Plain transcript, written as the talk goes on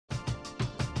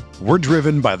We're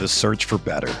driven by the search for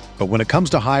better. But when it comes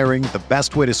to hiring, the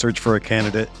best way to search for a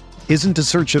candidate isn't to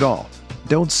search at all.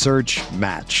 Don't search,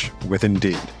 match with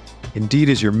Indeed. Indeed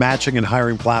is your matching and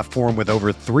hiring platform with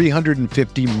over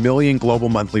 350 million global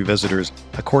monthly visitors,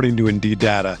 according to Indeed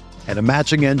data, and a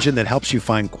matching engine that helps you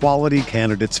find quality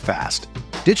candidates fast.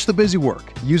 Ditch the busy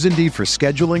work. Use Indeed for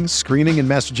scheduling, screening, and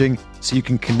messaging so you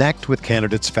can connect with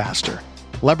candidates faster.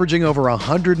 Leveraging over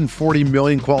 140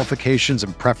 million qualifications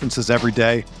and preferences every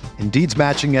day, Indeed's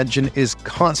matching engine is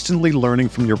constantly learning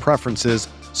from your preferences,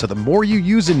 so the more you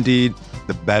use Indeed,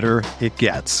 the better it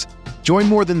gets. Join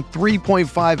more than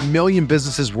 3.5 million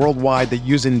businesses worldwide that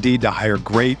use Indeed to hire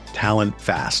great talent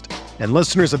fast. And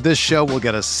listeners of this show will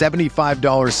get a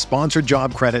 $75 sponsored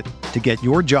job credit to get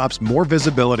your jobs more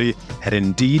visibility at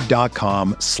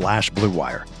Indeed.com/Blue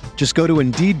Wire. Just go to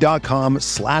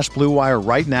Indeed.com/Blue Wire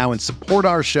right now and support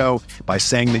our show by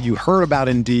saying that you heard about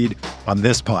Indeed on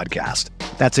this podcast.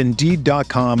 That's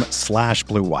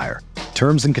Indeed.com/Blue Wire.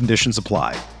 Terms and conditions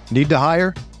apply. Need to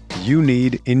hire? You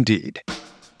need Indeed.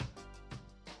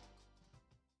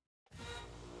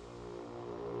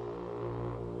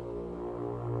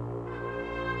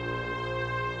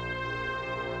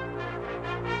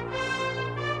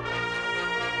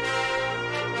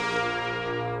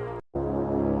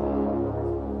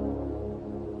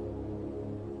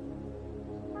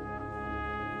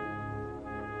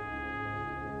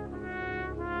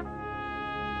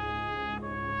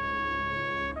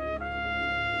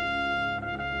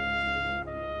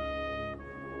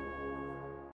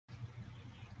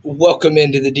 Welcome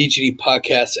into the DGD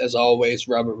podcast. As always,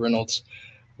 Robert Reynolds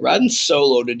riding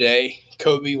solo today.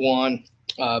 Kobe Juan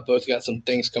both got some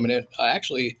things coming in.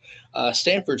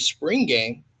 Stanford spring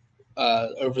game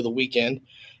over the weekend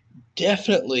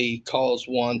definitely caused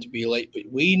Juan to be late, but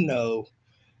we know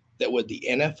that with the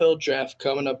NFL draft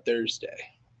coming up Thursday,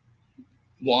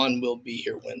 Juan will be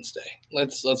here Wednesday.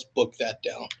 Let's book that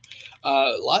down.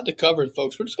 A lot to cover,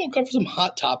 folks. We're just going to cover some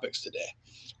hot topics today.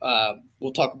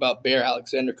 We'll talk about Bear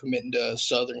Alexander committing to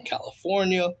Southern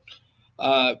California.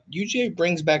 UGA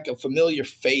brings back a familiar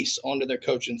face onto their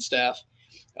coaching staff.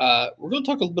 We're going to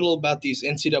talk a little about these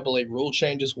NCAA rule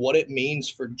changes, what it means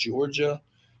for Georgia,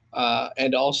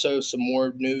 and also some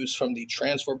more news from the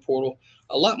transfer portal.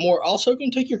 A lot more. Also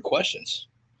going to take your questions.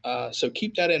 So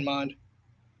keep that in mind.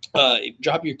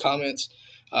 Drop your comments.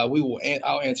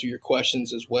 I'll answer your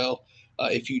questions as well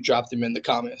if you drop them in the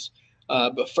comments.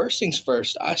 But first things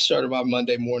first, I started my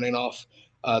Monday morning off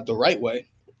the right way,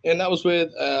 and that was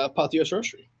with Apotheos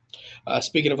Roastery.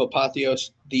 Speaking of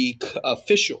Apotheos, the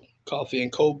official coffee and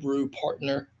cold brew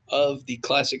partner of the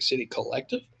Classic City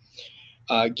Collective,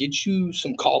 get you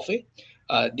some coffee,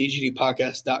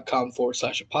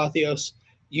 dgdpodcast.com/Apotheos.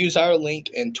 Use our link,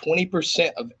 and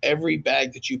 20% of every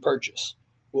bag that you purchase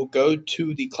will go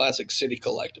to the Classic City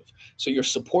Collective. So you're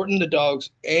supporting the dogs,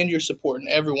 and you're supporting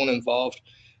everyone involved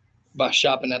by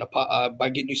shopping at by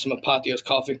getting you some Apotheos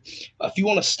coffee. If you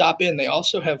want to stop in, they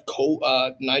also have cold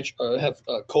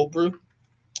brew,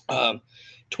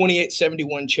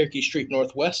 2871 Cherokee Street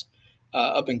Northwest,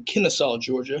 up in Kennesaw,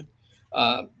 Georgia.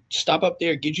 Stop up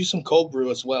there, get you some cold brew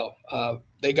as well.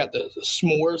 They got the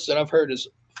s'mores that I've heard is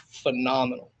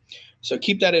phenomenal. So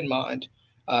keep that in mind.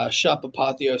 Shop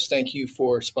Apotheos. Thank you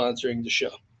for sponsoring the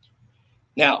show.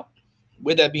 Now,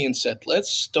 with that being said,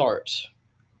 let's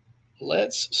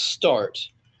start,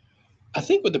 I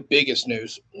think, with the biggest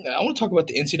news. I want to talk about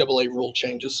the NCAA rule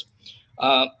changes.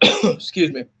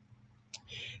 Excuse me.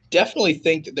 Definitely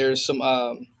think that there's some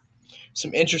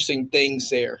interesting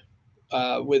things there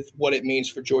with what it means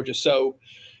for Georgia. So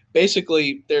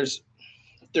basically, there's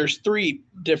three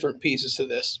different pieces to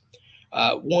this.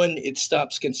 One, it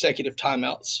stops consecutive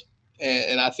timeouts,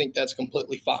 and I think that's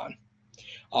completely fine.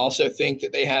 I also think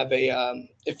that they have a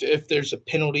if there's a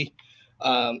penalty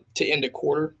to end a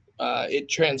quarter, it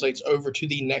translates over to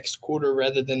the next quarter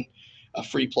rather than a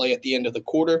free play at the end of the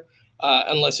quarter,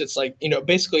 unless it's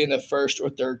basically in the first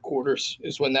or third quarters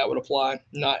is when that would apply,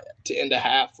 not to end a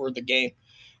half or the game.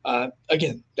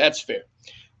 Again, that's fair.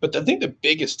 But I think the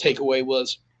biggest takeaway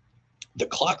was the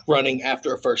clock running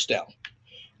after a first down.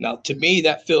 Now, to me,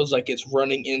 that feels like it's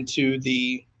running into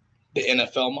the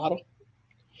NFL model.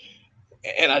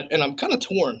 And I'm kind of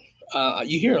torn.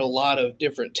 You hear a lot of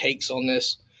different takes on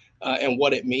this and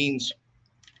what it means.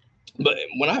 But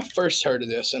when I first heard of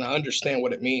this, and I understand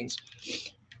what it means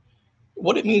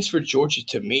for Georgia,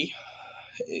 to me,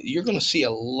 you're going to see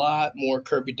a lot more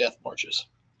Kirby death marches.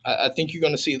 I think you're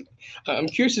going to see – I'm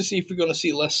curious to see if you're going to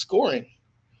see less scoring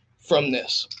from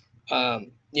this.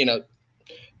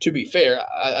 To be fair,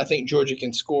 I think Georgia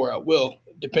can score at will,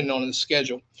 depending on the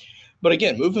schedule. But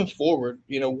again, moving forward,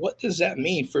 what does that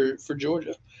mean for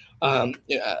Georgia?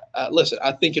 Listen,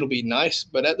 I think it'll be nice,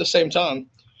 but at the same time,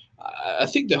 I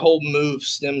think the whole move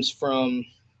stems from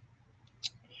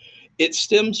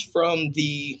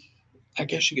the, I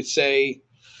guess you could say,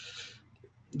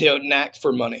 the knack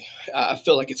for money. I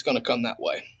feel like it's going to come that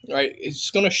way, right?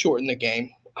 It's going to shorten the game.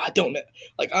 I don't know,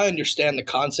 like I understand the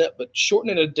concept, but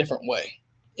shorten it a different way,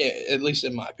 at least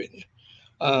in my opinion.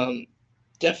 Um,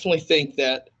 Definitely think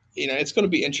that it's going to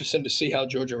be interesting to see how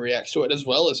Georgia reacts to it, as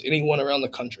well as anyone around the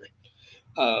country.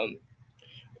 Um,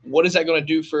 what is that going to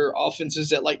do for offenses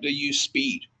that like to use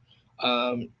speed?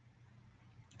 Um,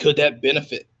 could that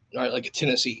benefit, right, like a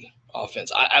Tennessee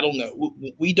offense? I don't know.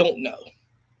 We don't know,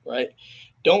 right?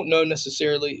 Don't know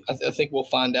necessarily. I think we'll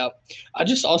find out. I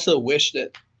just also wish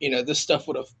that this stuff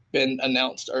would have been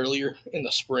announced earlier in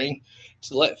the spring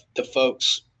to let the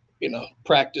folks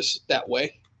practice that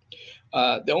way.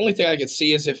 The only thing I could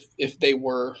see is if they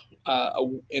were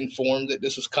informed that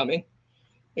this was coming,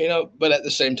 But at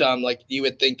the same time, like you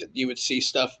would think that you would see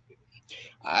stuff.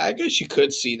 I guess you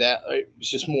could see that. Right? It's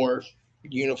just more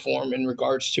uniform in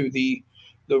regards to the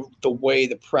way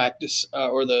the practice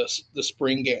or the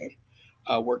spring game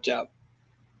worked out.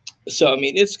 So I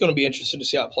mean, it's going to be interesting to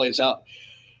see how it plays out.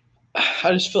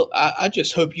 I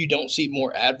just hope you don't see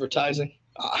more advertising.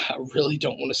 I really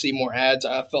don't want to see more ads.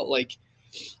 I felt like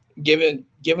given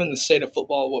the state of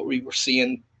football, what we were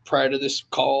seeing prior to this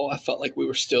call, I felt like we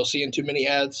were still seeing too many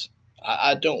ads.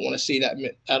 I don't want to see that.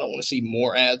 I don't want to see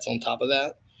more ads on top of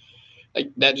that.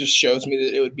 Like that just shows me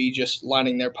that it would be just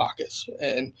lining their pockets.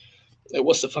 And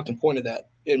what's the fucking point of that,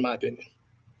 in my opinion?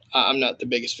 I'm not the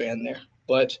biggest fan there,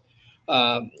 but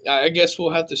I guess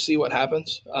we'll have to see what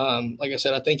happens. Like I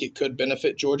said, I think it could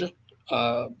benefit Georgia,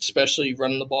 especially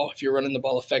running the ball. If you're running the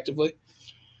ball effectively,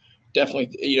 definitely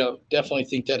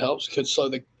think that helps. Could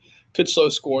slow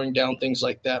scoring down, things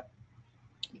like that.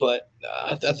 But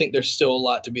I think there's still a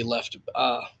lot to be left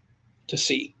to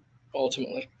see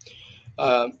ultimately.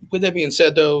 With that being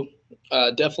said, though,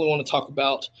 definitely want to talk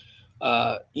about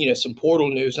some portal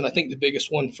news, and I think the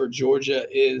biggest one for Georgia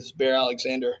is Bear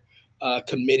Alexander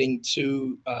committing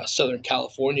to Southern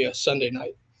California Sunday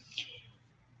night.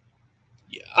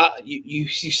 You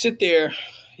sit there,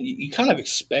 you kind of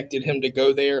expected him to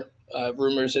go there.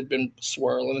 Rumors had been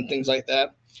swirling and things like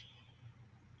that.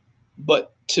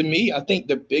 But to me, I think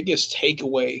the biggest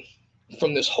takeaway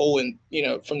from this whole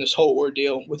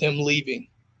ordeal with him leaving,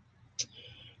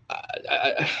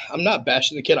 I'm not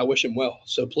bashing the kid. I wish him well.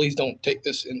 So please don't take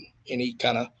this in any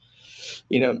kind of,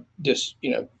 just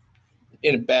in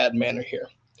a bad manner here.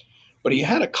 But he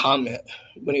had a comment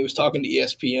when he was talking to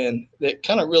ESPN that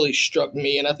kind of really struck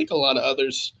me, and I think a lot of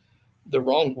others, the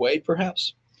wrong way,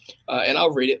 perhaps. And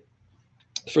I'll read it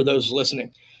for those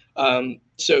listening.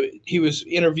 So he was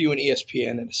interviewing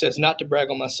ESPN, and it says, "Not to brag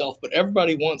on myself, but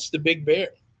everybody wants the big bear."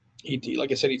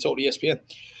 Like I said, he told ESPN,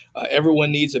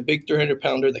 "Everyone needs a big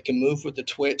 300-pounder that can move with the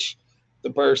twitch, the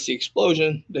burst, the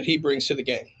explosion that he brings to the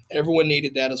game. Everyone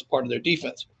needed that as part of their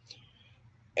defense."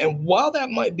 And while that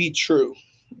might be true,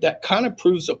 that kind of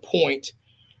proves a point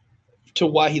to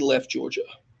why he left Georgia,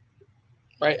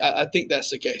 right? I think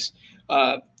that's the case.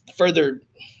 Further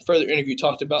interview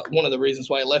talked about one of the reasons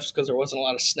why he left is because there wasn't a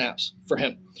lot of snaps for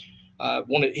him.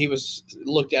 He was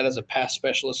looked at as a pass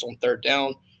specialist on third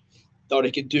down. Thought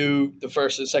he could do the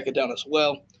first and second down as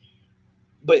well.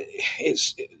 But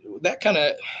it's that kind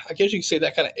of, I guess you could say,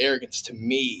 that kind of arrogance to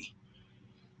me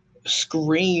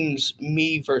screams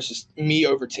me versus me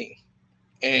over team.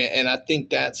 And I think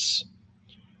that's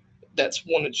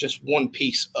one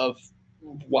piece of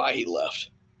why he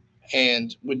left.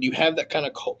 And when you have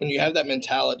that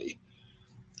mentality,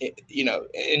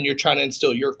 and you're trying to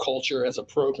instill your culture as a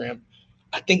program,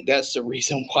 I think that's the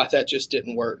reason why that just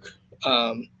didn't work.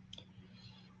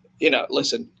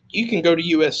 Listen, you can go to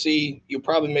USC, you'll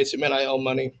probably make some NIL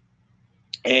money,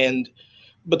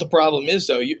 but the problem is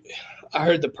though, I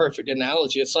heard the perfect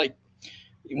analogy. It's like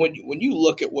when you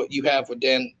look at what you have with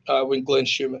Glenn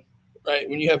Schumann, right?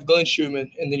 When you have Glenn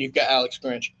Schumann and then you've got Alex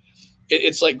Grinch,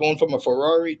 it's like going from a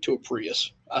Ferrari to a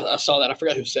Prius. I saw that. I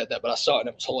forgot who said that, but I saw it and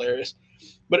it was hilarious.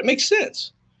 But it makes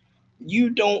sense. You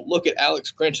don't look at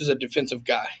Alex Grinch as a defensive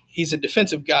guy. He's a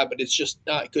defensive guy, but it's just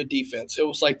not good defense. It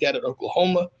was like that at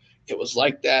Oklahoma. It was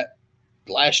like that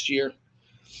last year.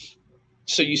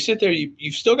 So you sit there,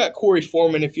 you've still got Corey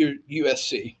Foreman if you're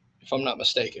USC, if I'm not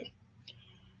mistaken.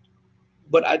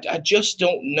 But I just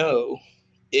don't know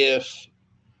if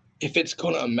it's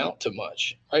going to amount to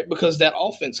much, right? Because that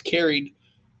offense carried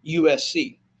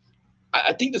USC.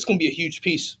 I think that's going to be a huge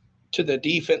piece to the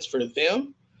defense for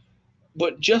them,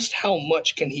 but just how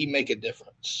much can he make a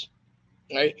difference,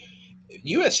 right?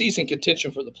 USC's in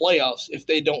contention for the playoffs if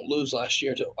they don't lose last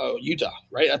year to Utah,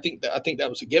 right? I think that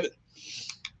was a given.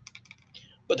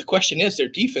 But the question is, their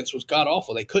defense was god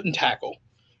awful. They couldn't tackle,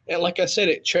 and like I said,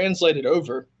 it translated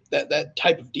over that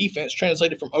type of defense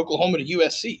translated from Oklahoma to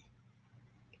USC.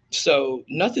 So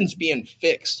nothing's being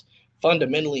fixed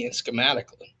fundamentally and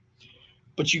schematically.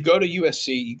 But you go to USC,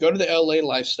 you go to the LA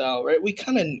lifestyle, right? We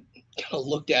kind of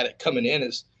looked at it coming in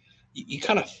as you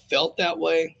kind of felt that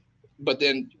way. But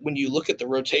then when you look at the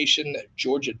rotation that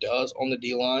Georgia does on the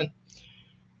D line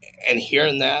and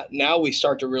hearing that, now we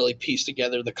start to really piece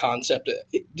together the concept that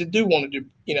they do want to do,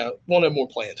 wanted more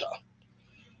playing time.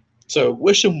 So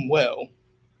wish them well.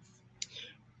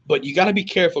 But you got to be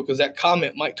careful because that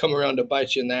comment might come around to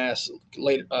bite you in the ass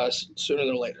later, sooner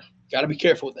than later. Got to be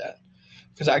careful with that.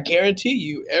 Because I guarantee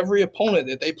you, every opponent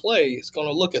that they play is going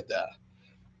to look at that.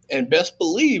 And best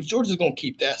believe Georgia's going to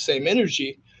keep that same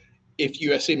energy if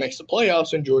USC makes the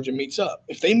playoffs and Georgia meets up.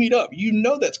 If they meet up, you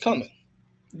know that's coming.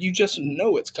 You just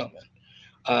know it's coming.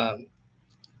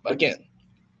 Again,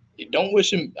 I don't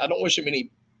wish him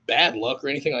any bad luck or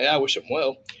anything like that. I wish him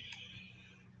well.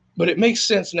 But it makes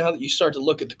sense now that you start to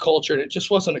look at the culture, and it just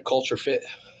wasn't a culture fit,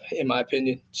 in my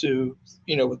opinion, to,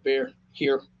 with Bear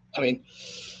here. I mean,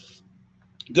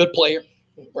 good player,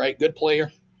 right? Good player.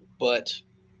 But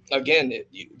again,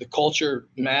 the culture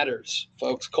matters,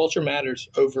 folks. Culture matters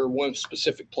over one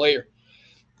specific player.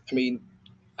 I mean,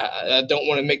 I don't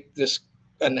want to make this,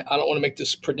 and I don't want to make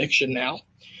this prediction now,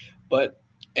 but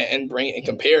and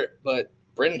compare it. But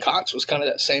Brenton Cox was kind of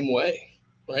that same way,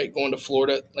 right? Going to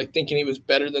Florida, like thinking he was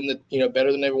better than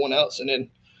better than everyone else, and then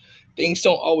things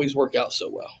don't always work out so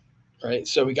well, right?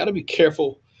 So we got to be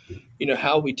careful,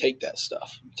 how we take that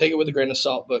stuff. Take it with a grain of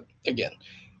salt. But again,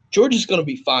 Georgia's going to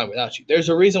be fine without you. There's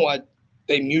a reason why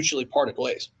they mutually parted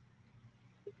ways.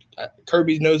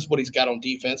 Kirby knows what he's got on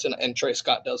defense, and Trey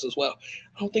Scott does as well.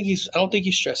 I don't think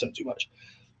he's stressing too much.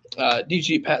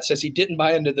 DG Pat says he didn't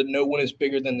buy into the no one is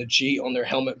bigger than the G on their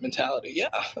helmet mentality. Yeah,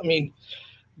 I mean,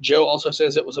 Joe also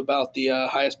says it was about the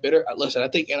highest bidder. Listen, I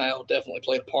think NIL definitely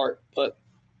played a part, but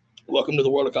welcome to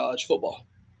the world of college football.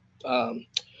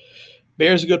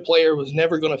 Bear's a good player, was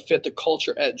never going to fit the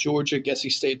culture at Georgia. Guess he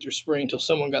stayed through spring until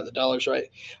someone got the dollars right.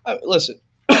 Listen,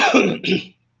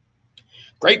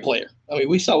 great player. I mean,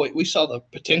 we saw the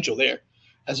potential there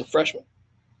as a freshman.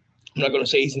 I'm not going to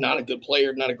say he's not a good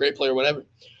player, not a great player, whatever.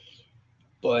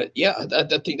 But yeah, I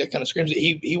think that kind of screams that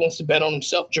he wants to bet on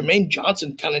himself. Jermaine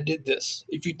Johnson kind of did this,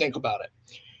 if you think about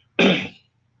it.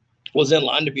 Was in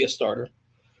line to be a starter,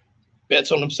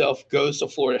 bets on himself, goes to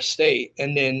Florida State,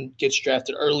 and then gets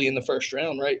drafted early in the first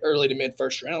round, right? Early to mid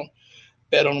first round.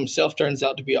 Bet on himself, turns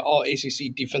out to be an all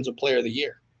ACC Defensive Player of the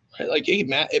Year, right? Like it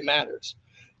matters.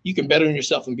 You can bet on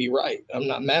yourself and be right. I'm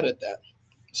not mad at that.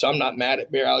 So I'm not mad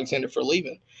at Bear Alexander for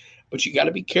leaving. But you got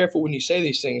to be careful when you say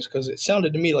these things because it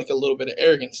sounded to me like a little bit of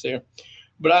arrogance there.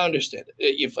 But I understand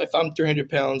it. If I'm 300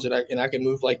 pounds and I can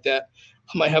move like that,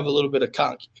 I might have a little bit of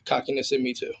cockiness in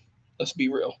me too. Let's be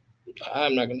real.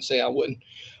 I'm not going to say I wouldn't.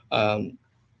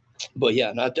 But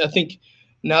yeah, I think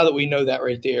now that we know that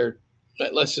right there,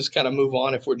 let's just kind of move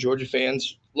on. If we're Georgia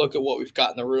fans, look at what we've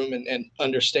got in the room and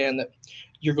understand that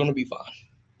you're going to be fine.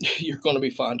 You're going to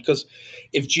be fine because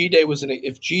if G-Day was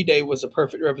a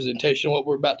perfect representation of what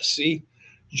we're about to see,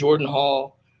 Jordan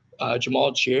Hall,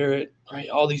 Jamal Jarrett, right,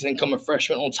 all these incoming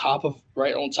freshmen on top of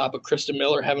Krista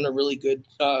Miller having a really good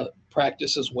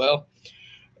practice as well.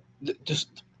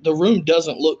 The room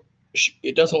doesn't look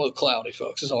cloudy,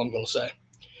 folks. Is all I'm going to say.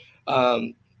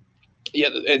 Yeah,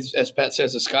 as Pat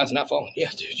says, the sky's not falling. Yeah,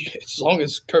 dude, as long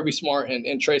as Kirby Smart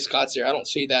and Trey Scott's there, I don't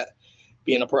see that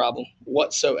being a problem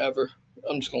whatsoever.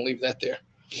 I'm just going to leave that there.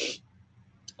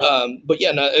 But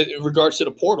yeah, in regards to the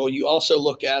portal, you also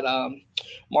look at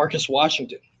Marcus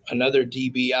Washington, another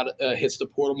DB hits the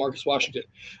portal. Marcus Washington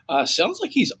sounds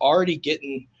like he's already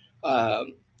getting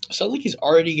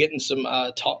some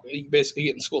talk. Basically,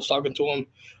 getting schools talking to him.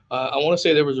 I want to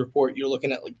say there was a report you're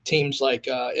looking at like teams like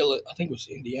I think it was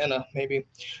Indiana, maybe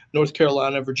North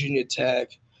Carolina, Virginia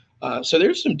Tech. So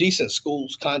there's some decent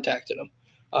schools contacting him.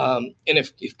 And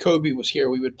if Kobe was here,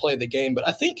 we would play the game. But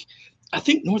I think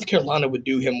North Carolina would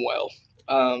do him well,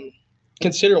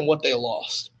 considering what they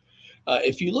lost.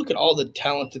 If you look at all the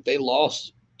talent that they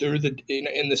lost through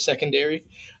in the secondary,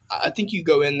 I think you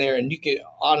go in there and you can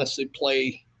honestly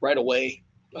play right away.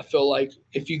 I feel like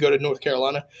if you go to North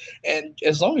Carolina, and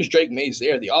as long as Drake May's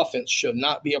there, the offense should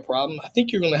not be a problem. I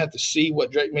think you're going to have to see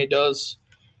what Drake May does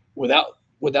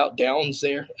without Downs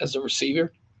there as a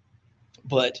receiver.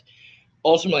 But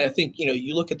ultimately, I think,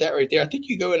 you look at that right there. I think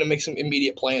you go in and make some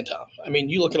immediate playing time. I mean,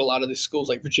 you look at a lot of these schools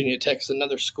like Virginia Tech is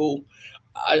another school.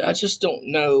 I just don't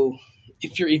know.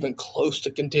 if you're even close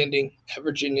to contending at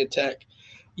Virginia Tech,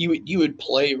 you would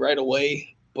play right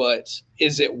away. But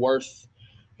is it worth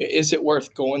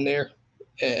going there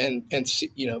and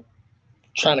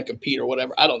trying to compete or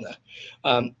whatever? I don't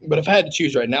know. But if I had to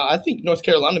choose right now, I think North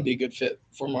Carolina would be a good fit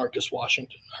for Marcus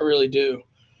Washington. I really do.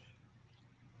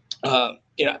 Uh,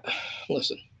 you know,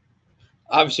 listen.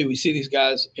 Obviously, we see these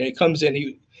guys. He comes in.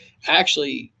 He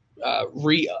actually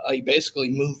he basically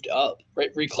moved up,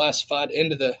 right?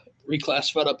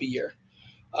 Reclassified up a year.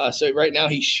 So right now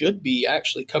he should be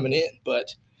actually coming in,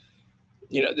 but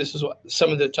this is what some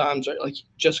of the times, right? Like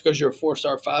just because you're a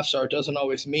 4-star, 5-star doesn't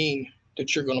always mean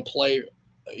that you're going to play,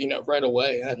 right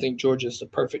away. And I think Georgia is the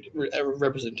perfect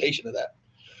representation of that.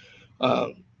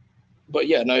 Um, but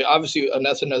yeah, no, obviously, and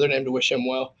that's another name to wish him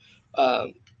well.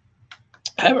 Um,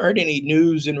 I haven't heard any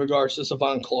news in regards to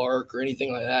Savon Clark or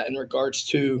anything like that in regards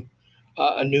to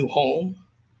a new home.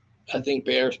 I think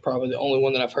Bear's probably the only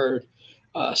one that I've heard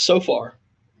so far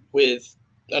with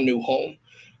a new home.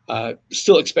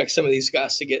 Still expect some of these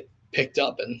guys to get picked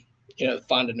up and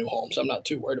find a new home, so I'm not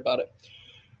too worried about it.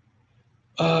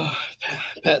 Uh,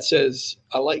 Pat says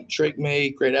I like Drake May,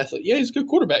 great athlete. Yeah, he's a good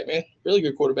quarterback, man. Really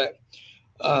good quarterback.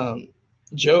 Um,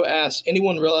 Joe asks,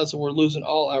 anyone realize that we're losing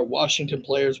all our Washington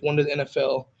players? One to the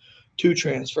NFL, two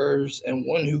transfers, and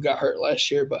one who got hurt last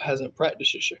year but hasn't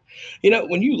practiced this year.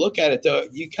 When you look at it, though,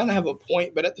 you kind of have a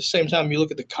point, but at the same time, you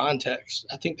look at the context.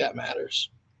 I think that matters.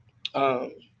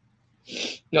 Um,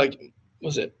 like,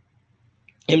 was it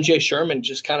MJ Sherman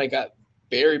just kind of got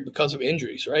buried because of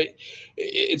injuries, right?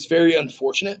 It's very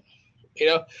unfortunate,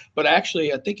 but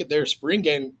actually, I think at their spring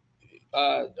game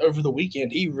over the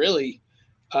weekend, he really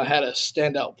had a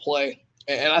standout play.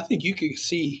 And I think you could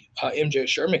see MJ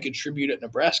Sherman contribute at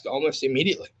Nebraska almost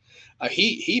immediately.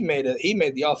 He made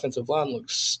the offensive line look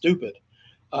stupid,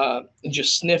 and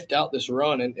just sniffed out this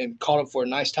run and caught him for a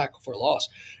nice tackle for a loss.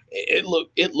 It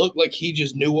looked like he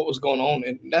just knew what was going on,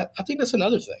 and I think that's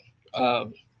another thing.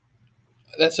 Um,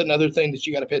 that's another thing that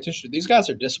you got to pay attention to. These guys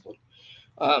are disciplined,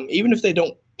 even if they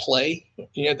don't play.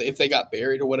 If they got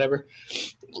buried or whatever,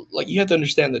 like you have to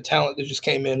understand the talent that just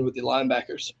came in with the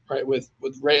linebackers, right? With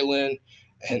Raylan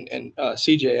and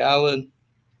C.J. Allen,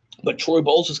 but Troy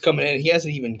Bowles is coming in. He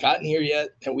hasn't even gotten here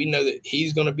yet, and we know that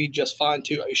he's going to be just fine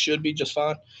too. He should be just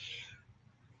fine.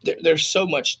 There's so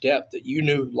much depth that you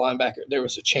knew linebacker there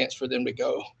was a chance for them to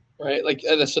go, right? Like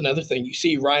that's another thing. You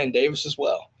see Ryan Davis as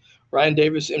well. Ryan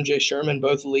Davis, MJ Sherman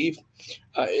both leave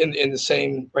in the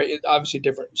same, right? Obviously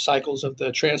different cycles of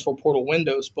the transfer portal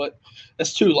windows, but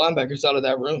that's two linebackers out of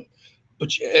that room.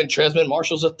 And Tresman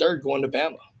Marshall's a third going to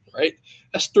Bama, right?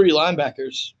 That's three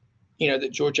linebackers,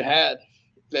 that Georgia had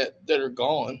that are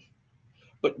gone.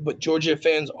 But Georgia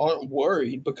fans aren't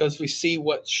worried because we see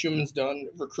what Schumann's done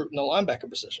recruiting the linebacker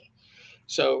position.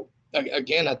 So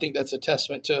again, I think that's a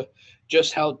testament to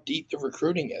just how deep the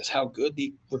recruiting is, how good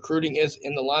the recruiting is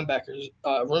in the linebackers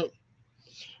room.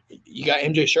 You got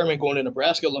MJ Sherman going to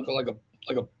Nebraska looking like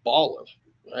a baller,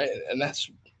 right? And that's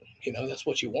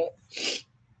what you want.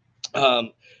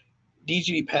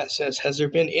 DGD Pat says, has there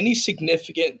been any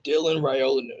significant Dylan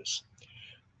Raiola news?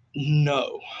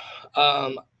 No.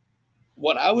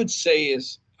 What I would say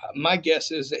is my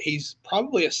guess is that he's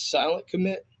probably a silent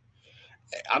commit.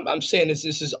 I'm saying this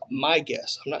is my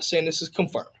guess. I'm not saying this is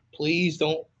confirmed. Please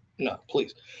don't. No,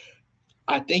 please.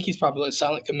 I think he's probably a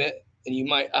silent commit, and you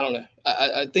might. I don't know.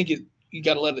 I think you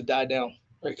got to let it die down,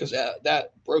 right? Because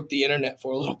that broke the internet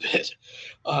for a little bit.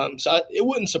 It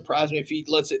wouldn't surprise me if he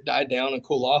lets it die down and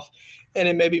cool off, and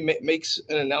then maybe makes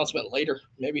an announcement later.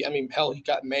 Maybe hell, he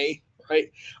got May,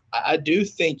 right? I do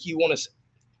think you want to.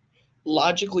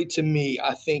 Logically, to me,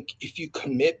 I think if you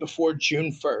commit before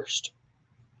June 1st,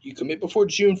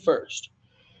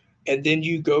 and then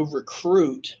you go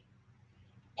recruit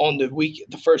on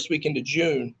the first weekend of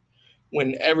June,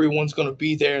 when everyone's going to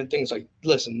be there and things like.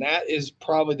 Listen, that is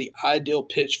probably the ideal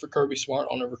pitch for Kirby Smart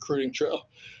on a recruiting trail.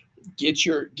 Get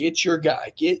your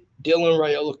guy, get Dylan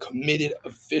Raiola committed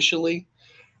officially,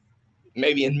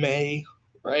 maybe in May,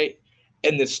 right?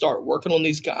 And then start working on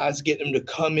these guys, get them to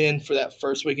come in for that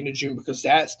first weekend of June, because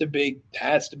that's the big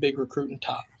recruiting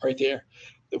top right there.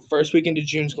 The first weekend of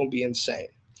June is going to be insane.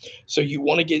 So you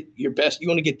want to get your best, you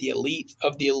want to get the elite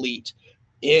of the elite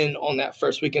in on that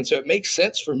first weekend. So it makes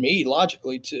sense for me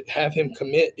logically to have him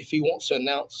commit if he wants to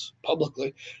announce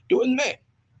publicly. Do it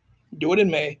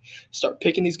in May. Start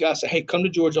picking these guys. Say, hey, come to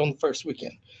Georgia on the first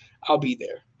weekend. I'll be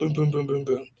there. Boom, boom, boom, boom,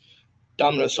 boom.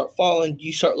 Dominoes start falling.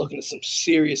 You start looking at some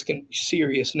serious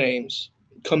names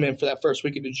come in for that first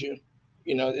weekend of June.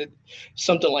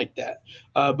 Something like that.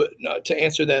 But no, to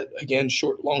answer that again,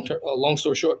 long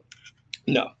story short,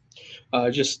 no.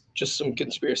 Just some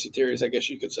conspiracy theories, I guess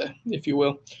you could say, if you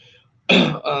will.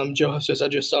 Joe says, I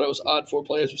just thought it was odd 4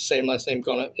 players with the same last name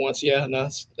gone at once. Yeah, no,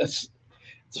 that's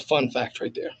it's a fun fact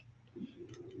right there.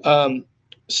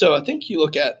 So I think you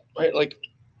look at, right, like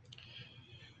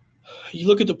you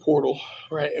look at the portal,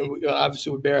 right, and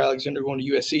obviously with Bear Alexander going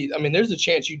to USC, I mean, there's a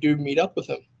chance you do meet up with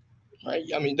him, right?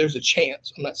 I mean, there's a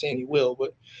chance. I'm not saying he will,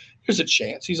 but there's a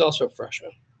chance. He's also a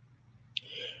freshman.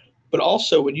 But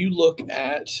also um, when you look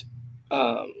at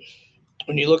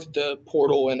the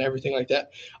portal and everything like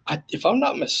that, if I'm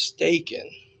not mistaken,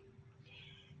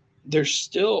 there's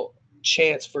still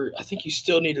chance for. I think you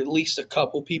still need at least a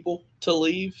couple people to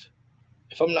leave,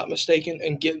 if I'm not mistaken,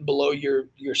 and get below your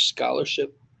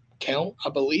scholarship count. I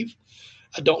believe.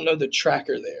 I don't know the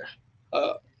tracker there,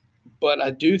 uh, but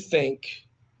I do think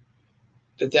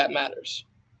that matters.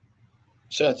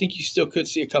 So I think you still could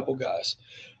see a couple guys.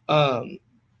 Um,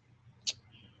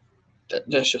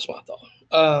 that's just my thought.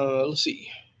 Let's see.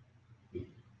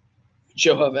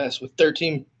 Joe have asked, with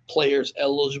 13 players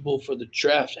eligible for the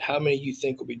draft, how many you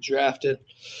think will be drafted?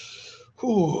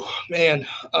 Whew, man.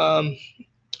 I'd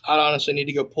honestly need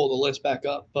to go pull the list back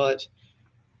up, but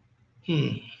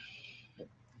let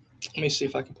me see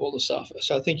if I can pull this off.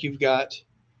 So I think you've got.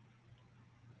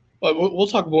 Well, we'll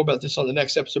talk more about this on the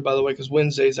next episode, by the way, because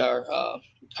Wednesday's our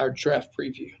draft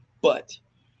preview. But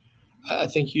I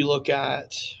think you look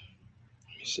at.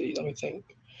 Let me see. Let me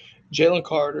think. Jalen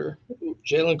Carter,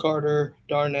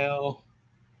 Darnell,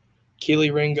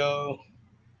 Keely Ringo,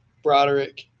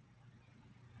 Broderick.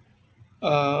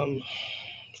 Let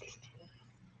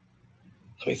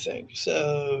me think.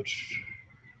 So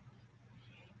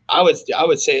I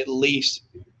would say at least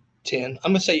 10.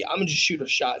 I'm gonna just shoot a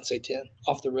shot and say 10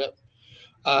 off the rip.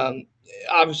 Um,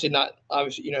 Obviously not.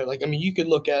 Obviously, like I mean, you could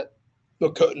look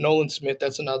Nolan Smith.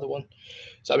 That's another one.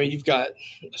 So I mean, you got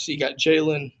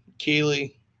Jalen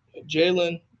Keely,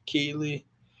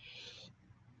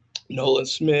 Nolan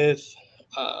Smith,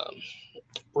 um,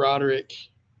 Broderick,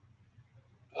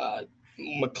 uh,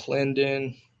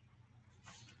 McClendon,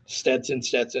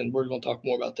 Stetson. We're going to talk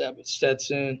more about that, but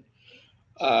Stetson,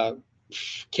 uh,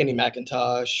 Kenny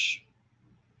McIntosh,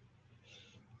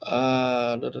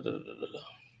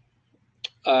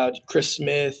 Chris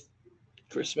Smith.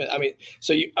 I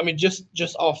mean,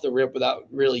 just off the rip, without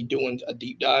really doing a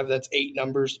deep dive, that's 8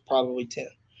 numbers, probably 10.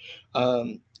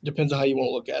 Depends on how you want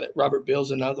to look at it. Robert Bill's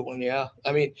another one. Yeah,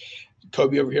 I mean,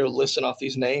 Kobe over here listing off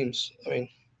these names. I mean,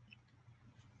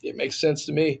 it makes sense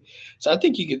to me. So I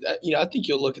think you could, I think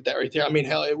you'll look at that right there. I mean,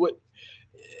 hell, it would.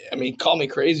 I mean, call me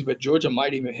crazy, but Georgia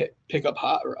might even pick up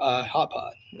Hot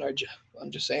Pod.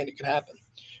 I'm just saying it could happen.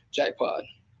 Jackpot.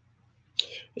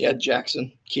 Yeah,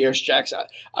 Jackson, Kearis Jackson.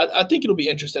 I think it'll be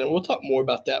interesting, and we'll talk more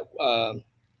about that.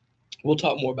 We'll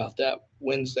talk more about that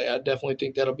Wednesday. I definitely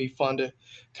think that'll be fun to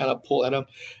kind of pull at them.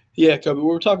 Yeah, Kobe, we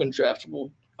were talking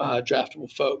draftable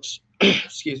folks.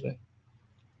 Excuse me.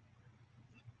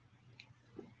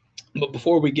 But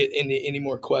before we get into any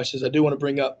more questions, I do want to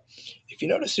bring up, if you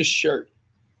notice this shirt,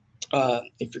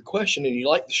 if you're questioning, you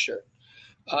like the shirt,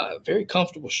 very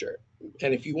comfortable shirt.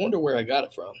 And if you wonder where I got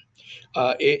it from,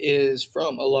 it is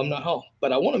from Alumni Hall.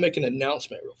 But I want to make an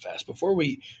announcement real fast before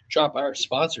we drop our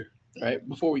sponsor, right?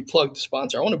 Before we plug the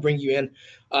sponsor, I want to bring you in.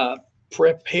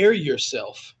 Prepare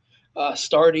yourself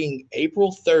starting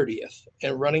April 30th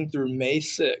and running through May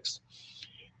 6th.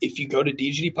 If you go to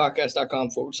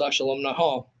dgdpodcast.com/alumni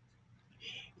hall,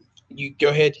 you go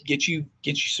ahead, get you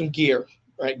some gear,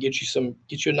 right? Get you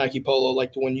a Nike polo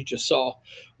like the one you just saw,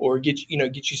 or get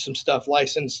you some stuff,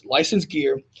 licensed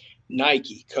gear,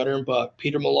 Nike, Cutter and Buck,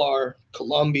 Peter Millar,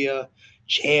 Columbia,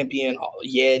 Champion,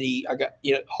 Yeti. I got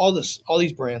all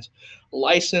these brands,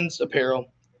 licensed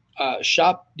apparel.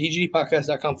 Shop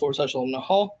dgdpodcast.com/alumni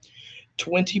hall.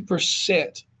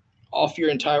 20% off your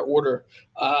entire order,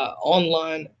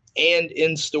 online and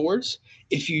in stores,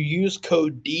 if you use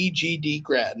code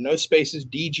DGDgrad, no spaces,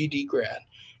 DGDgrad.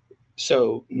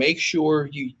 So make sure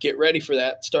you get ready for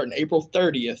that starting April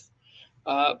 30th.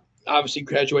 Obviously,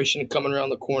 graduation coming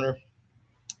around the corner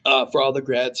for all the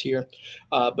grads here.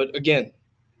 But again,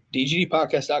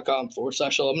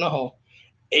 dgdpodcast.com/alumni hall.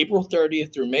 April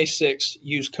 30th through May 6th,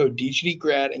 use code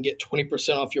DGDgrad and get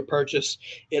 20% off your purchase.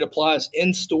 It applies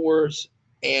in stores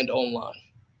and online.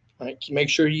 All right, make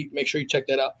sure you check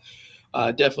that out.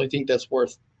 Definitely think that's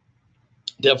worth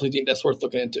looking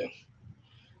into.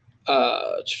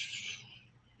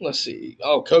 Let's see.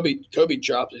 Oh, Kobe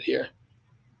dropped it here.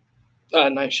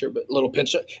 Nice shirt, but little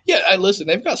pinch. Yeah, listen.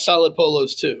 They've got solid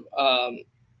polos too.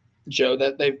 Joe,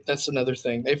 that's another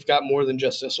thing. They've got more than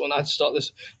just this one. I just thought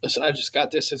this. Listen, I just got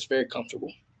this. It's very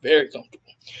comfortable. Very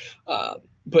comfortable.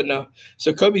 But no.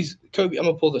 So Kobe. I'm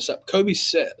gonna pull this up. Kobe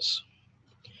says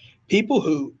people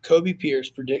who Kobe Pierce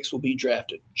predicts will be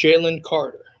drafted: Jalen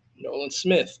Carter, Nolan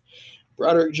Smith,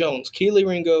 Broderick Jones, Keely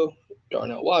Ringo,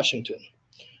 Darnell Washington,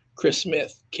 Chris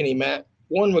Smith, Kenny Mack,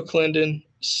 Warren McClendon,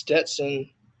 Stetson,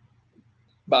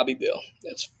 Bobby Bill.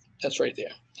 That's right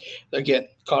there. Again,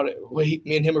 caught it.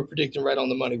 Me and him are predicting right on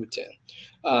the money with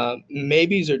 10.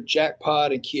 Maybes are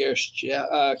Jackpot and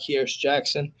Kieris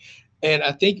Jackson, and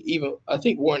I think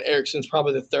Warren Erickson's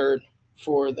probably the third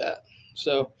for that.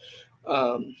 So,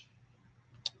 um,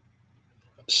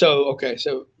 okay.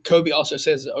 So Kobe also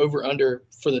says the over under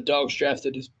for the dogs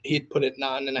drafted is he'd put it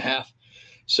 9.5.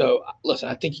 So listen,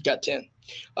 I think he got 10.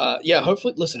 Yeah,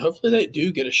 hopefully they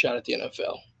do get a shot at the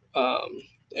NFL.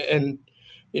 And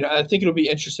I think it'll be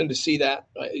interesting to see that.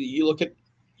 You look at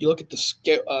the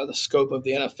scope of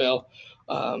the NFL.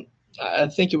 I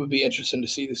think it would be interesting to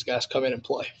see these guys come in and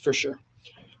play for sure.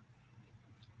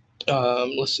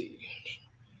 Let's see.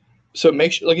 So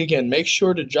make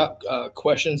sure to drop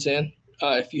questions in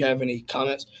if you have any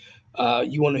comments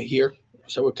you want to hear.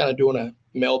 So we're kind of doing a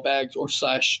mailbag or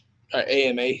slash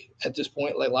AMA at this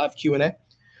point, like live Q&A.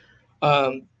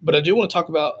 But I do want to talk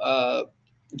about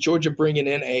Georgia bringing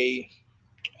in a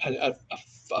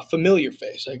familiar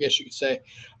face, I guess you could say.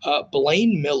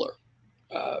 Blaine Miller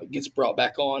gets brought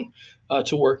back on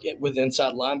to work with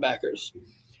inside linebackers.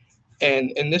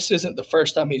 And this isn't the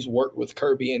first time he's worked with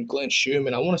Kirby and Glenn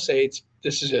Schumann. I want to say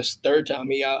this is his third time.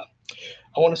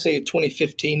 I want to say in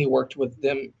 2015 he worked with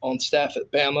them on staff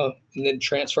at Bama and then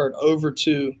transferred over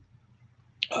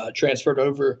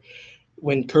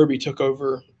when Kirby took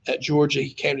over at Georgia.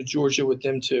 He came to Georgia with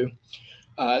them too.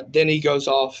 Then he goes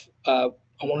off. I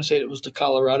want to say it was to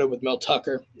Colorado with Mel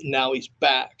Tucker. Now he's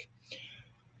back.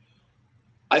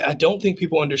 I don't think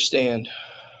people understand.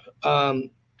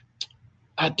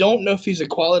 I don't know if he's a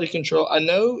quality control. I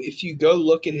know if you go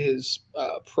look at his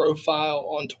profile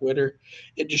on Twitter,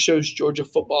 it just shows Georgia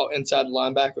football inside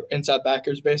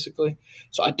backers basically.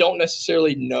 So I don't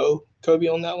necessarily know Kobe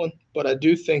on that one, but I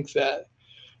do think that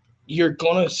you're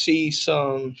gonna see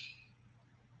some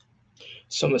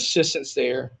assistance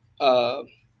there on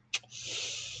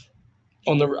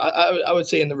the. I would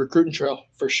say in the recruiting trail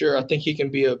for sure. I think he can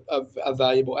be a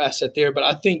valuable asset there, but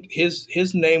I think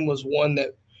his name was one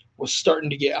that was starting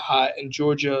to get hot, and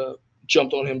Georgia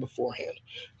jumped on him beforehand.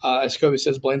 As Kobe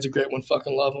says, Blaine's a great one.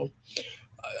 Fucking love him.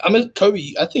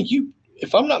 Kobe, I think you,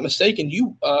 if I'm not mistaken,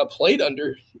 you played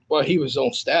under while he was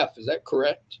on staff. Is that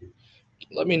correct?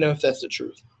 Let me know if that's the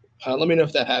truth. Let me know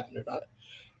if that happened or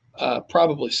not.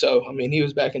 Probably so. I mean, he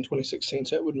was back in 2016,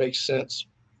 so it would make sense.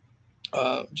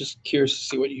 Just curious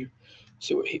to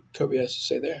see what Kobe has to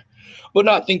say there. But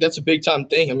no, I think that's a big time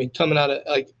thing. I mean, coming out of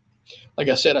like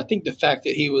I said, I think the fact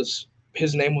that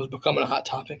his name was becoming a hot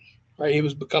topic, right? He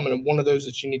was becoming one of those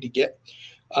that you need to get.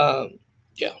 Yeah,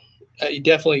 you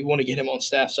definitely want to get him on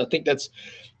staff. So I think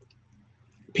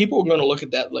people are going to look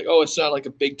at that like, oh, it's not like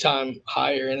a big time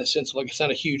hire in a sense, like it's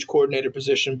not a huge coordinator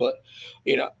position, but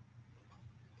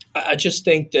I just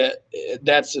think that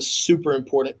that's a super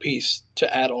important piece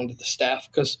to add on to the staff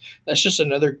because that's just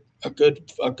a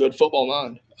good football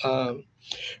mind.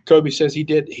 Kobe says he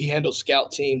handled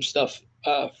scout team stuff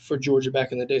for Georgia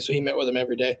back in the day, so he met with them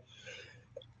every day.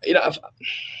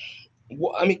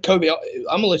 Kobe, I'm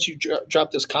gonna let you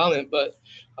drop this comment, but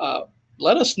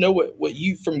let us know what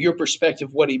you, from your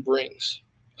perspective, what he brings.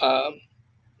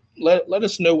 Let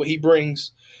us know what he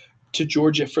brings to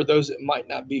Georgia for those that might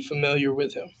not be familiar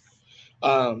with him.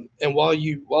 And while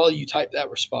you type that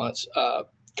response,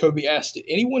 Kobe asked, "Did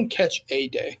anyone catch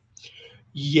A-Day?"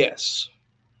 Yes.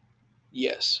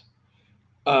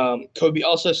 Kobe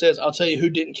also says, "I'll tell you who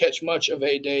didn't catch much of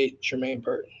A-Day, Jermaine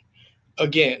Burton."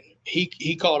 Again,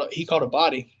 he caught a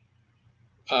body.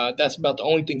 That's about the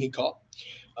only thing he caught.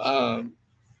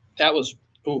 That was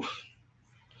rough.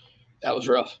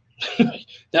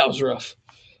 That was rough.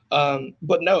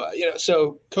 But no,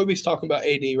 so Kobe's talking about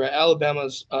AD, right?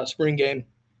 Alabama's spring game,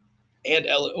 and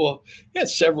he had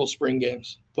several spring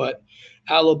games, but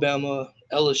Alabama,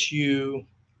 LSU,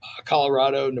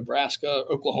 Colorado, Nebraska,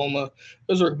 Oklahoma,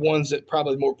 those are ones that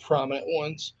probably more prominent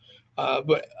ones.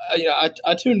 But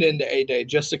I tuned into A-Day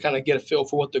just to kind of get a feel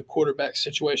for what the quarterback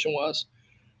situation was,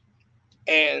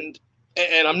 and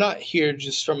I'm not here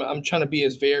just I'm trying to be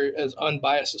as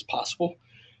unbiased as possible.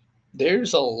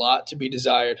 There's a lot to be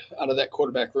desired out of that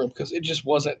quarterback room because it just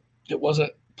wasn't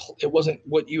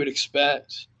what you would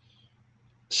expect.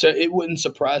 So it wouldn't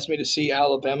surprise me to see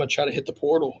Alabama try to hit the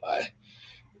portal.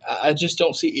 I just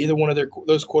don't see either one of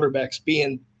those quarterbacks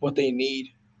being what they need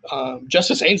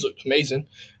Justice Haynes looked amazing.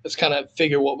 Let's kind of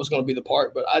figure what was going to be the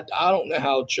part, but I don't know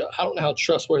how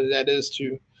trustworthy that is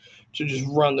to just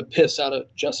run the piss out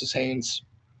of Justice Haynes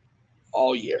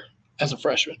all year as a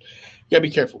freshman. You gotta be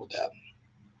careful with that.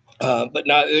 But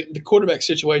not the quarterback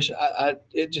situation.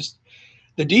 It just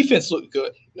the defense looked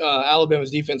good.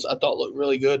 Alabama's defense I thought looked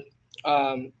really good.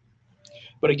 Um,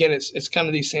 but again, it's kind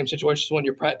of these same situations when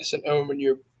you're practicing and when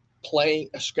you're playing,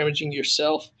 scrimmaging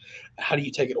yourself. How do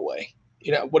you take it away?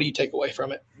 What do you take away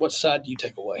from it? What side do you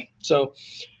take away? So,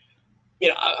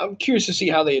 I'm curious to see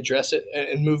how they address it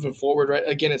and moving forward. Right,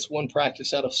 again, it's one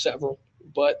practice out of several.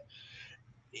 But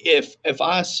if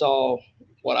I saw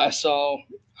what I saw,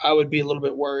 I would be a little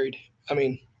bit worried. I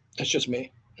mean, that's just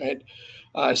me, right?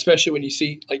 Especially when you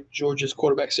see like Georgia's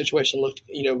quarterback situation looked.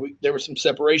 There was some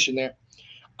separation there.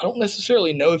 I don't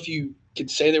necessarily know if you could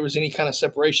say there was any kind of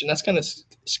separation. That's kind of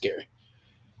scary.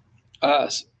 Uh,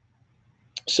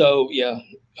 so yeah,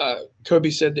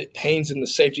 Kobe said that Haynes and the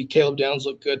safety Caleb Downs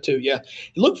looked good too. Yeah,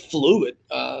 he looked fluid.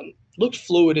 Looked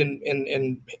fluid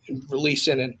in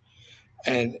releasing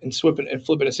and sweeping and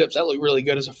flipping his hips. That looked really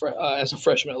good as a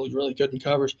freshman. It looked really good in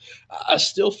coverage. I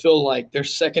still feel like their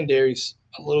secondary's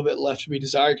a little bit left to be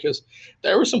desired because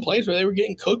there were some plays where they were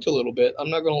getting cooked a little bit. I'm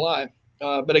not going to lie.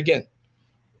 But again,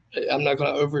 I'm not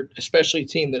going to especially a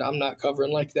team that I'm not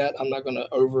covering like that. I'm not going to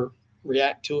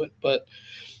overreact to it. But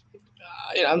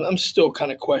I'm still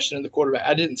kind of questioning the quarterback.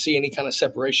 I didn't see any kind of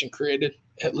separation created,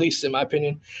 at least in my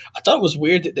opinion. I thought it was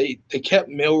weird that they kept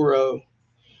Milroe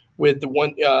with the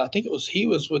one. I think he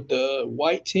was with the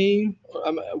white team.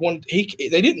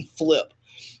 They didn't flip.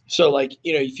 So like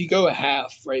if you go a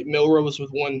half, right? Milroe was with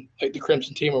one like the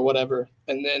Crimson team or whatever,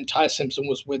 and then Ty Simpson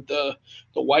was with the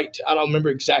white. I don't remember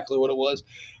exactly what it was,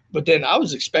 but then I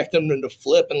was expecting them to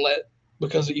flip and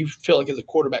because you feel like it's a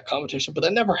quarterback competition, but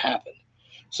that never happened.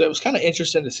 So it was kind of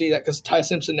interesting to see that because Ty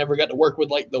Simpson never got to work with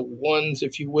like the ones,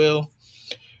 if you will.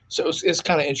 So it's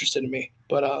kind of interesting to me.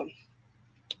 But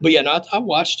yeah, no, I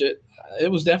watched it. It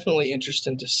was definitely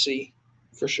interesting to see,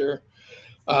 for sure.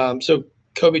 So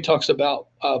Kobe talks about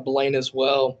Blaine as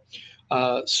well.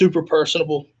 Super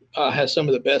personable. Has some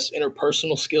of the best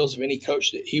interpersonal skills of any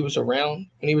coach that he was around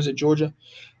when he was at Georgia.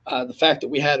 The fact that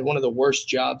we had one of the worst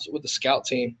jobs with the scout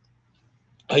team,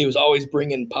 he was always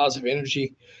bringing positive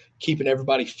energy, keeping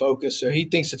everybody focused. So he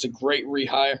thinks it's a great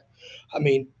rehire. I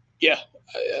mean, yeah.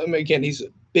 Again, he's a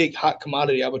big hot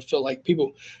commodity. I would feel like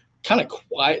people kind of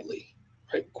quietly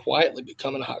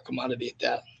becoming a hot commodity at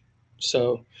that.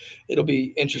 So it'll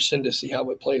be interesting to see how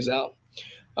it plays out.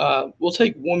 We'll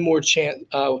take one more chance.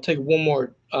 We'll take one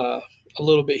more a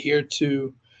little bit here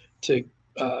to take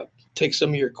some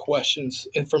of your questions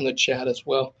in from the chat as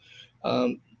well.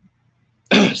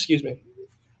 Excuse me.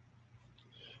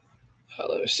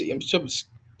 Let me see. I'm just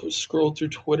scroll through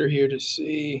Twitter here to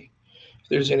see if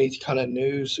there's any kind of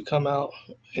news to come out,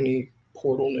 any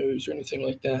portal news or anything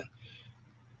like that.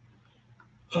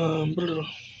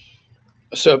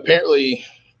 So apparently,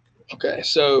 okay,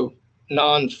 so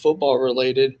non-football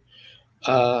related,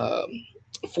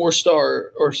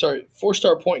 four-star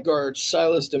point guard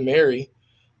Silas DeMary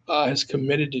has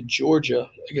committed to Georgia.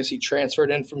 I guess he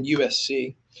transferred in from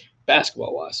USC,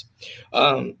 basketball-wise.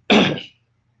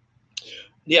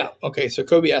 Yeah, okay, so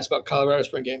Kobe asked about Colorado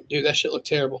spring game. Dude, that shit looked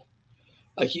terrible.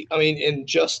 I want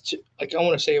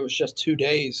to say it was just 2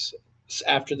 days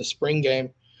after the spring game.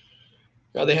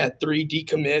 They had 3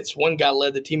 decommits. One guy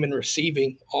led the team in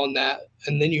receiving on that,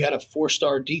 and then you had a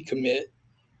 4-star decommit.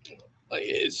 Like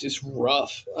it's just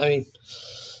rough. I mean,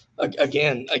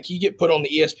 again, like you get put on the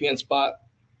ESPN spot,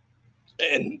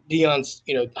 and Deion's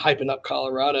hyping up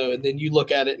Colorado, and then you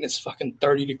look at it and it's fucking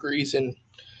 30 degrees in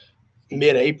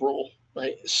mid-April,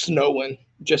 right? Snowing.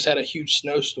 Just had a huge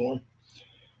snowstorm.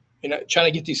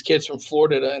 Trying to get these kids from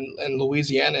Florida and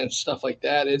Louisiana and stuff like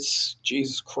that. It's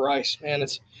Jesus Christ, man.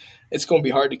 It's going to be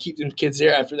hard to keep them kids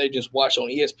there after they just watched on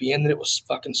ESPN that it was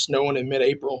fucking snowing in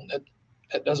mid-April.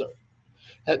 That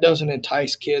doesn't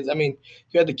entice kids. I mean,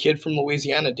 you had the kid from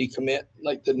Louisiana decommit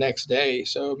like the next day.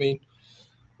 So I mean,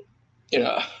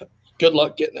 good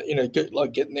luck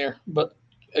getting there. But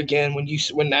again,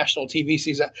 when national TV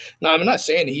sees that, now I'm not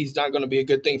saying he's not going to be a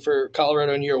good thing for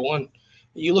Colorado in year one.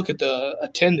 You look at the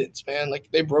attendance, man. Like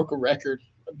they broke a record,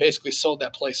 basically sold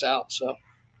that place out. So.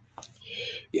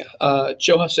 Yeah.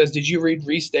 Joe Huff says, did you read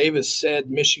Reese Davis said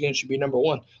Michigan should be number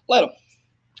 1? Let him.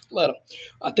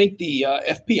 I think the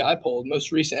FPI poll,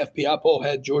 most recent FPI poll,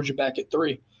 had Georgia back at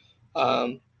 3.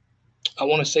 I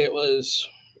want to say it was,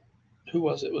 who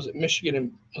was it? Was it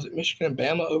Michigan and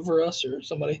Bama over us or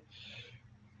somebody?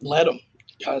 Let them,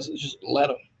 guys. Just let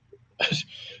them.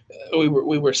 We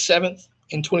were 7th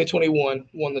in 2021,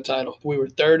 won the title. We were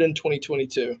third in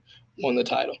 2022, won the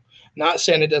title. Not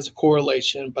saying it as a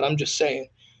correlation, but I'm just saying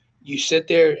you sit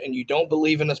there and you don't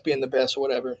believe in us being the best or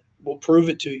whatever. We'll prove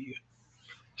it to you.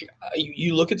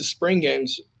 You look at the spring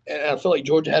games, and I feel like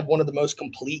Georgia had one of the most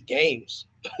complete games.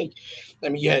 I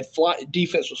mean, you had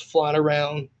defense was flying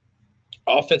around,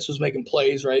 offense was making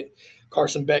plays. Right,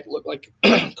 Carson Beck looked like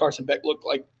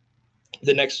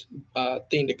the next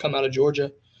thing to come out of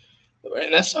Georgia,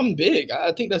 and that's something big.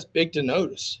 I think that's big to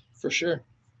notice for sure.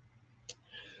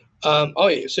 Oh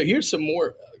yeah, so here's some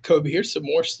more, Kobe. Here's some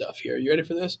more stuff here. You ready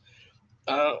for this?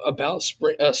 About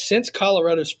spring since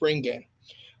Colorado spring game.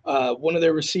 One of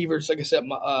their receivers, like I said,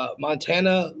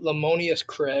 Montana Lamonius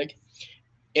Craig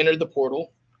entered the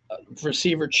portal.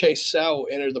 Receiver Chase Sowell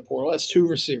entered the portal. That's two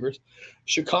receivers.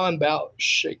 Shaquan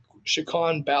Bowser,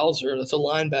 that's a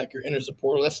linebacker, enters the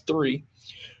portal. That's three.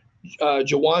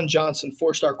 Jawan Johnson,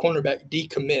 four-star cornerback,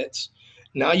 decommits.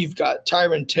 Now you've got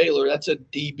Tyron Taylor, that's a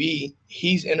DB.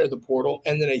 He's entered the portal.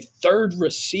 And then a third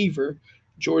receiver,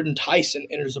 Jordan Tyson,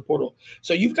 enters the portal.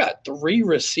 So you've got three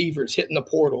receivers hitting the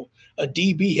portal, a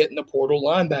DB hitting the portal,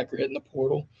 linebacker hitting the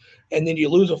portal, and then you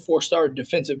lose a four-star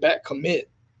defensive back commit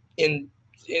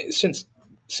since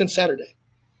Saturday.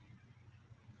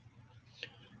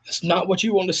 That's not what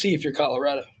you want to see if you're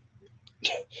Colorado.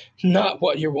 Not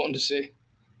what you're wanting to see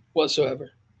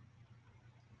whatsoever.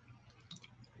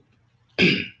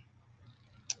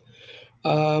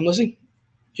 Let's see.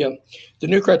 Yeah, the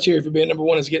new criteria for being number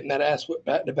one is getting that ass whipped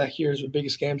back-to-back years with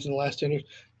biggest games in the last 10 years.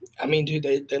 I mean, dude,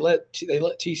 they let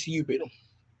TCU beat them.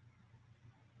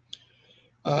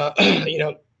 You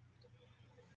know,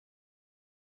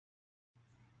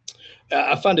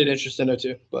 I find it interesting though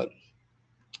too. But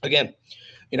again,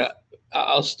 you know,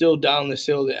 I'll still down this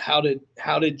hill that how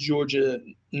did Georgia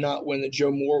not win the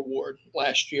Joe Moore Award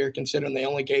last year, considering they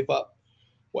only gave up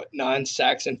 9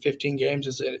 sacks in 15 games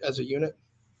as a unit?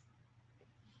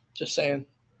 Just saying.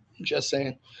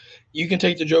 You can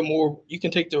take the Joe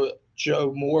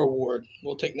Moore Award.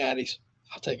 We'll take Natty's.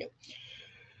 I'll take it.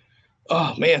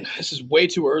 Oh man, this is way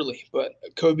too early. But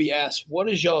Kobe asks, "What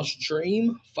is y'all's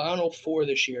dream Final Four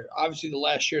this year?" Obviously, the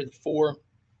last year, the four.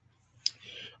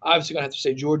 Obviously, gonna have to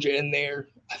say Georgia in there.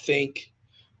 I think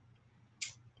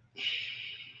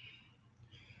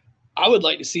I would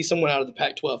like to see someone out of the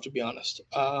Pac-12. To be honest,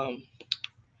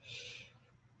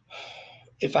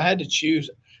 if I had to choose,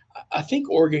 I think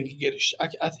Oregon could get it.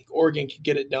 I think Oregon could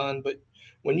get it done. But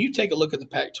when you take a look at the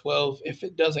Pac-12, if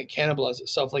it doesn't cannibalize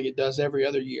itself like it does every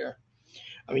other year,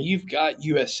 I mean, you've got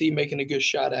USC making a good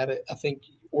shot at it. I think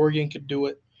Oregon could do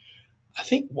it. I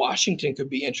think Washington could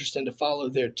be interesting to follow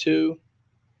there too.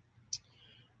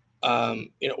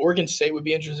 Oregon State would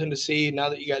be interesting to see now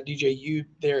that you got DJU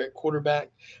there at quarterback.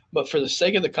 But for the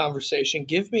sake of the conversation,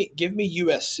 give me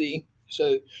USC.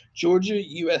 So Georgia,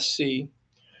 USC.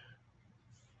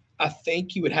 I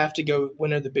think you would have to go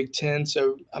winner of the Big Ten.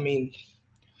 So I mean,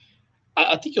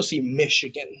 I think you'll see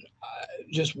Michigan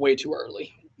just way too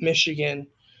early. Michigan,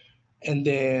 and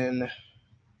then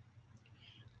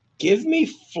give me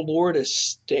Florida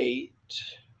State.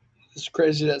 As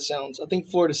crazy as that sounds, I think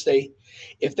Florida State,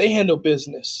 if they handle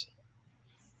business,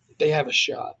 they have a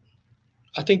shot.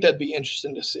 I think that'd be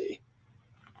interesting to see.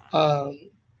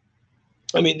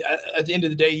 I mean, at the end of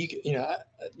the day,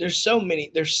 there's so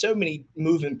many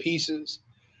moving pieces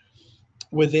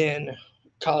within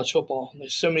college football.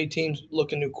 There's so many teams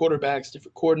looking new quarterbacks,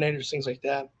 different coordinators, things like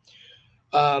that.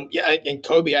 And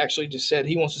Kobe actually just said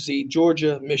he wants to see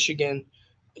Georgia, Michigan,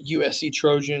 USC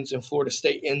Trojans, and Florida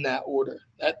State in that order.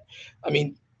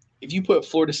 If you put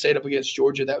Florida State up against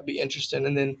Georgia, that would be interesting.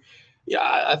 And then,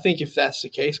 I think if that's the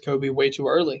case, Kobe, way too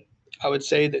early. I would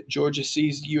say that Georgia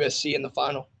sees USC in the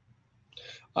final.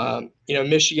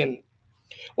 Michigan.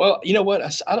 Well, you know what?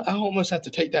 I almost have to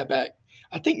take that back.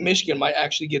 I think Michigan might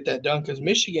actually get that done because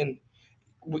Michigan,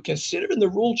 considering the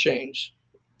rule change,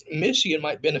 Michigan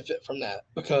might benefit from that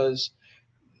because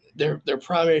their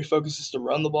primary focus is to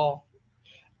run the ball.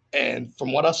 And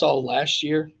from what I saw last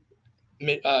year,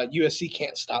 USC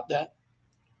can't stop that.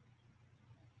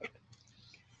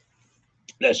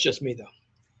 That's just me, though.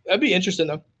 That'd be interesting,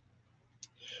 though.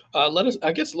 Let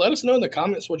us know in the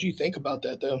comments what you think about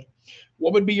that, though.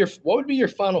 What would be your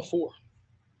Final Four?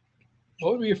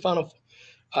 What would be your Final?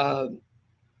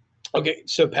 Okay,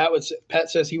 so Pat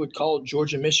says he would call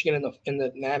Georgia, Michigan in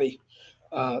the Natty.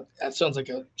 That sounds like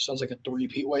a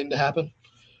three-peat waiting to happen.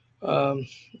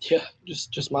 Yeah,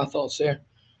 just my thoughts there.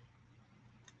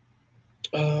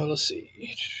 Let's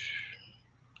see.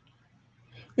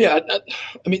 Yeah,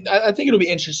 I think it'll be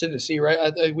interesting to see,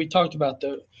 right? We've talked about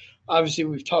the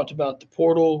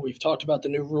portal. We've talked about the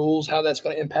new rules, how that's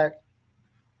going to impact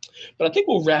But I think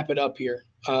we'll wrap it up here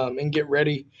and get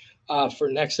ready for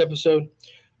next episode.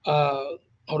 Hold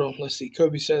on, let's see.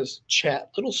 Kobe says,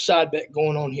 chat, little side bet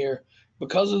going on here.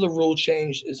 Because of the rule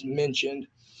change is mentioned,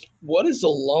 what is the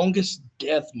longest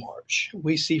death march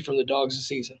we see from the dogs this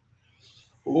season?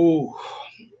 Ooh.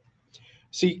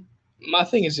 See, my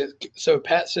thing is that so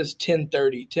Pat says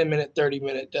 10:30, 10-minute,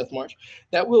 30-minute death march.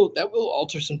 That will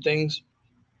alter some things.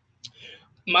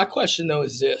 My question though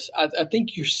is this: I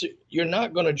think you're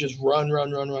not going to just run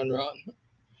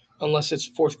unless it's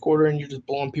fourth quarter and you're just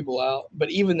blowing people out. But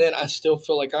even then, I still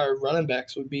feel like our running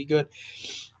backs would be good.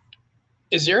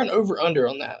 Is there an over under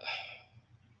on that?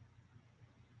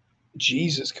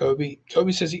 Jesus, Kobe.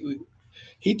 Kobe says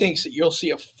he thinks that you'll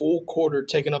see a full quarter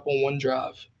taken up on one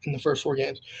drive in the first 4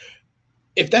 games.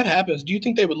 If that happens, do you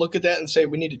think they would look at that and say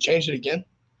we need to change it again?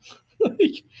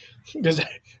 Because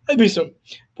that'd be some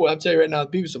boy. I'm telling you right now,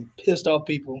 there'd be some pissed off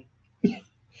people.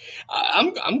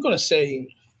 I'm gonna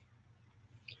say,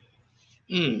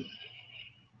 I'm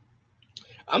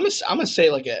gonna say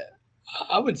like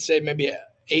I would say maybe a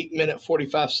 8-minute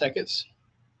 45 seconds,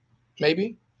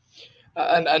 maybe.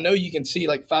 And I know you can see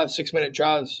like 5-6 minute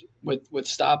drives with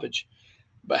stoppage,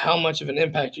 but how much of an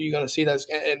impact are you going to see?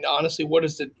 And honestly, what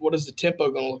is the tempo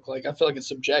going to look like? I feel like it's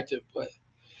subjective, but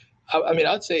I mean,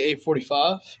 I'd say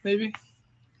 8:45 maybe.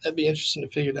 That'd be interesting to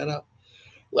figure that out.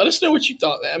 Let us know what you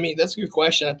thought. I mean, that's a good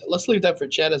question. Let's leave that for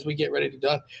chat as we get ready to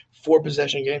done. 4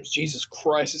 possession games. Jesus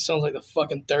Christ, it sounds like the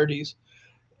fucking 30s.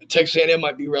 Texas A&M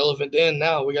might be relevant then.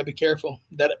 Now we got to be careful.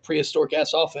 That prehistoric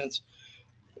ass offense.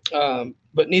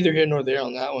 But neither here nor there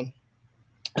on that one.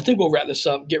 I think we'll wrap this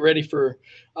up. Get ready for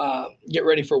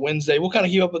Wednesday. We'll kind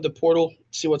of keep up with the portal,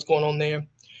 see what's going on there.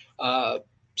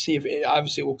 See if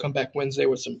obviously we'll come back Wednesday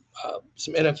with some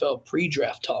NFL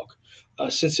pre-draft talk,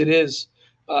 since it is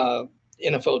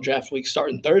NFL draft week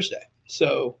starting Thursday.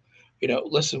 So,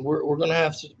 listen, we're gonna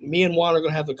have to. Me and Juan are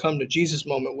gonna have to come to Jesus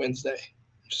moment Wednesday.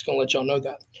 Just gonna let y'all know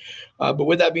that. But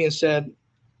with that being said,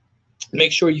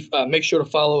 make sure to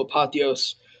follow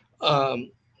Apotheos.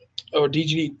 Or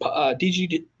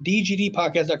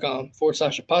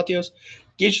DGDpodcast.com/Apotheos.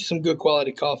 Get you some good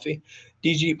quality coffee.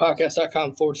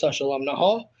 DGDpodcast.com/Alumni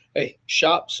Hall. Hey,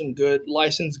 shop some good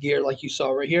licensed gear like you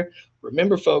saw right here.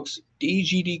 Remember, folks,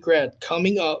 DGD grad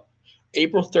coming up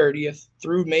April 30th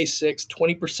through May 6th,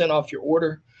 20% off your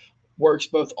order. Works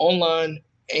both online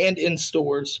and in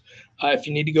stores. If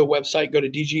you need to go website, go to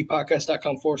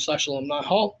DGDpodcast.com/Alumni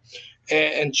Hall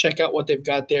and check out what they've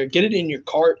got there. Get it in your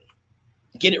cart.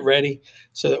 Get it ready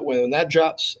so that when that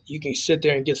drops, you can sit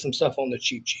there and get some stuff on the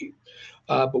cheap.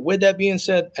 But with that being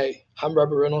said, hey, I'm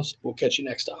Robert Reynolds. We'll catch you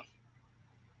next time.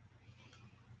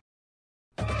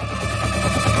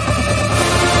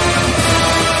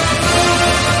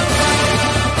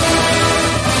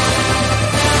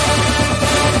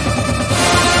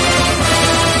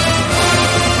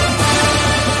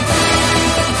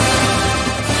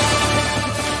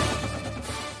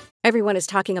 Everyone is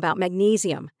talking about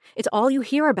magnesium. It's all you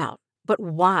hear about. But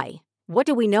why? What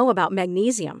do we know about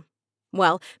magnesium?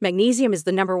 Well, magnesium is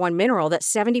the #1 mineral that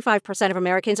 75% of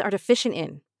Americans are deficient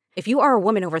in. If you are a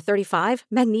woman over 35,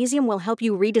 magnesium will help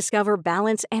you rediscover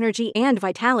balance, energy, and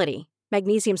vitality.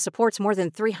 Magnesium supports more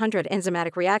than 300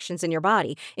 enzymatic reactions in your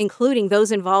body, including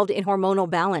those involved in hormonal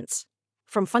balance.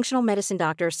 From functional medicine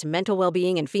doctors to mental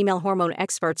well-being and female hormone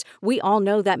experts, we all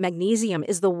know that magnesium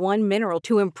is the one mineral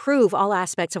to improve all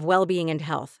aspects of well-being and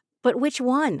health. But which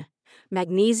one?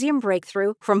 Magnesium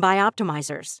Breakthrough from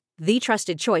Bioptimizers, the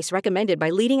trusted choice recommended by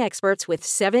leading experts with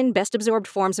 7 best-absorbed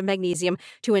forms of magnesium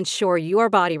to ensure your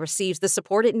body receives the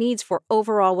support it needs for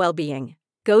overall well-being.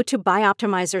 Go to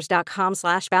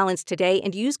bioptimizers.com/balance today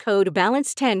and use code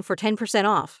BALANCE10 for 10%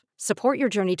 off. Support your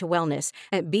journey to wellness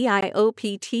at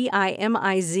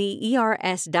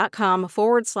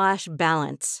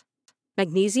bioptimizers.com/balance.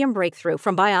 Magnesium Breakthrough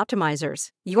from Bioptimizers,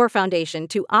 your foundation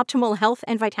to optimal health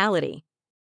and vitality.